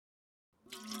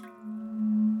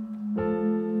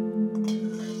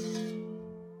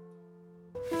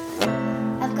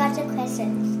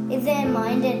Is there a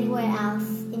mind anywhere else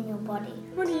in your body?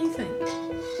 What do you think?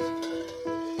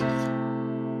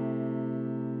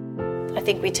 I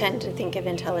think we tend to think of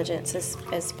intelligence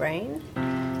as brain,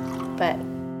 but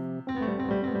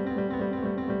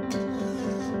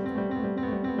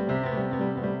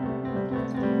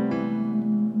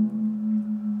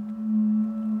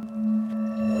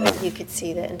you could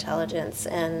see the intelligence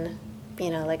in,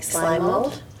 like slime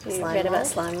mold. You read about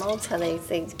slime molds, how they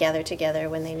gather together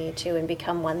when they need to and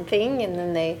become one thing, and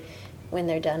then when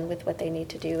they're done with what they need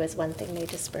to do as one thing, they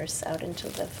disperse out into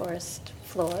the forest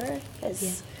floor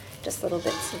as just little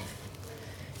bits of,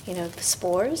 the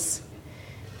spores.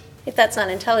 If that's not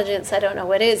intelligence, I don't know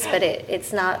what is, but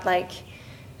it's not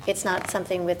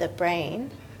something with a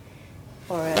brain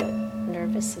or a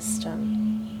nervous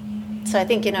system. So I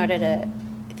think in order to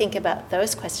think about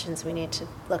those questions, we need to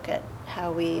look at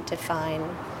how we define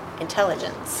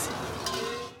intelligence.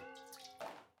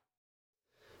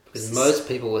 Because most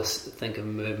people think of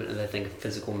movement and they think of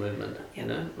physical movement,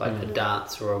 like a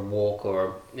dance or a walk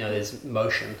or, there's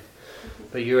motion.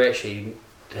 But you're actually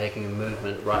taking a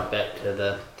movement right back to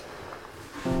the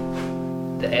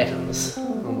atoms,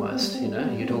 almost,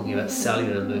 You're talking about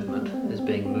cellular movement as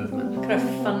being movement. Kind of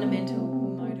fundamental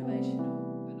motivation.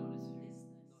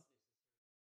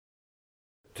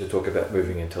 To talk about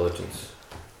moving intelligence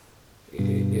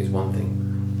is one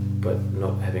thing, but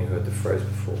not having heard the phrase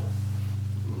before,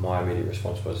 my immediate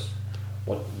response was,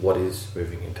 what is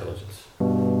moving intelligence?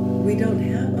 We don't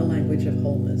have a language of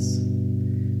wholeness.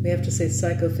 We have to say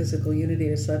psychophysical unity,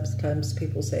 or sometimes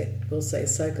people will say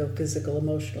psychophysical,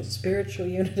 emotional, spiritual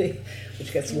unity,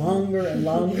 which gets longer and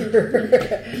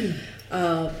longer.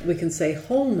 We can say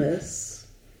wholeness,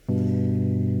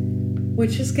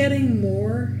 which is getting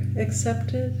more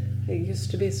accepted. It used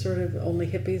to be sort of only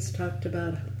hippies talked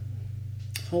about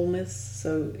wholeness,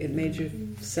 so it made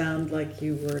you sound like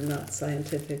you were not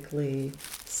scientifically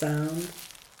sound.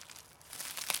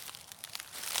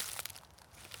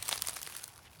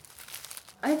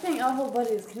 I think our whole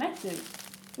body is connected.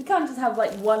 We can't just have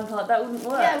one part, that wouldn't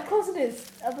work. Yeah, of course it is.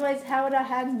 Otherwise, how would our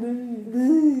hands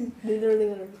move?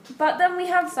 But then we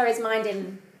have... So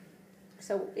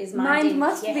is mind in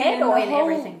must your be head in or the in whole,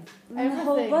 everything? In the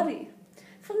whole body.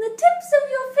 From the tips of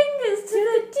your fingers to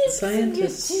the tips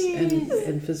Scientists of your toes.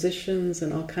 and physicians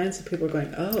and all kinds of people are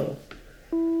going,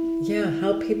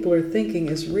 how people are thinking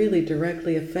is really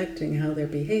directly affecting how they're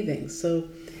behaving. So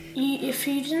if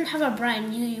you didn't have a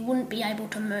brain, you wouldn't be able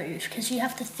to move, because you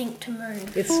have to think to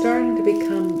move. it's starting to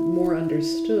become more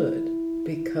understood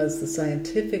because the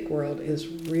scientific world is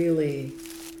really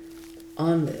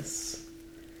on this.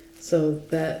 So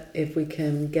that if we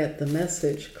can get the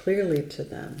message clearly to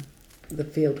them, the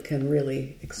field can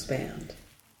really expand.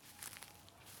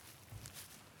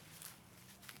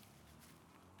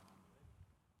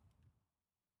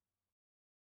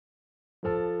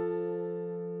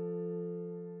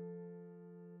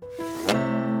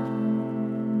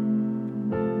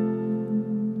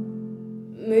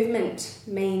 Movement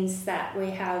means that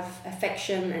we have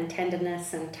affection and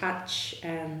tenderness and touch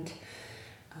and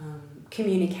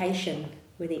communication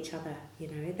with each other.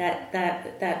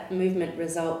 That movement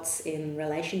results in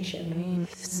relationship.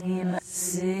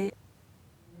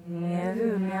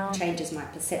 Changes my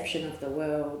perception of the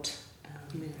world.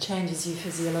 Changes you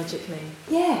physiologically.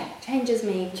 Yeah, changes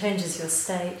me. Changes your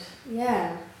state.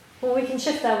 Yeah. Well, we can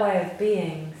shift our way of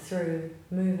being through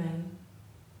moving.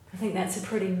 I think that's a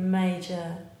pretty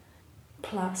major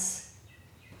plus.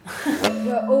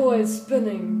 We're always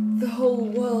spinning. The whole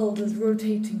world is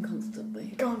rotating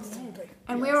constantly. Constantly.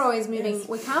 And we're always moving. Yes.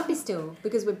 We can't be still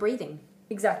because we're breathing.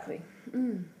 Exactly. Yeah.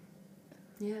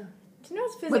 Do you know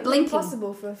it's physically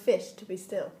impossible for a fish to be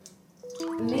still?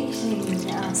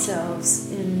 Meeting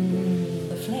ourselves in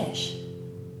the flesh.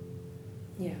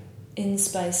 Yeah. In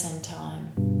space and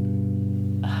time.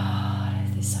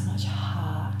 There's so much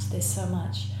heart. There's so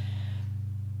much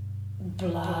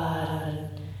blood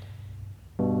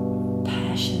and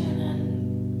passion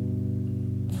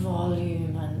and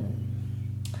volume and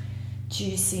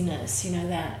juiciness,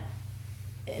 that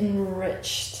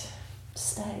enriched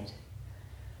state.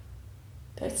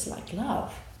 It's like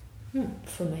love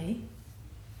for me.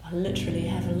 I literally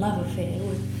have a love affair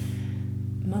with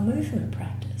my movement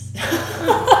practice.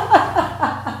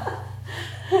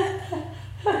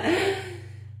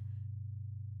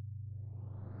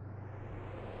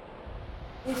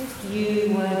 If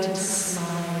you were to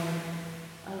smile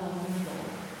along the floor,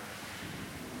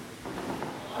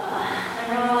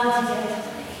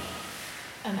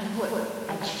 and put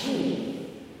a key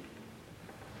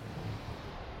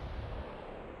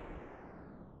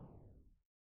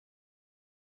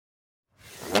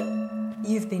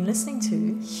You've been listening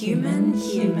to Human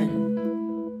Human.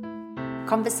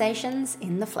 Conversations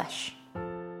in the Flesh.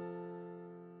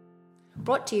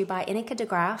 Brought to you by Ineke de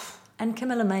Graaf and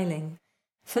Camilla Mailing.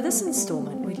 For this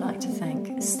instalment, we'd like to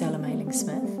thank Stella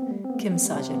Mailing-Smith, Kim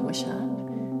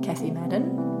Sargent-Wishart, Kathy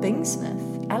Madden, Bing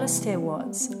Smith, Alistair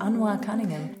Watts, Anwar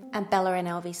Cunningham, and Bella and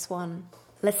Elvie Swan.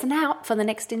 Listen out for the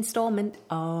next instalment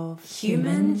of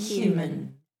Human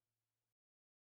Human.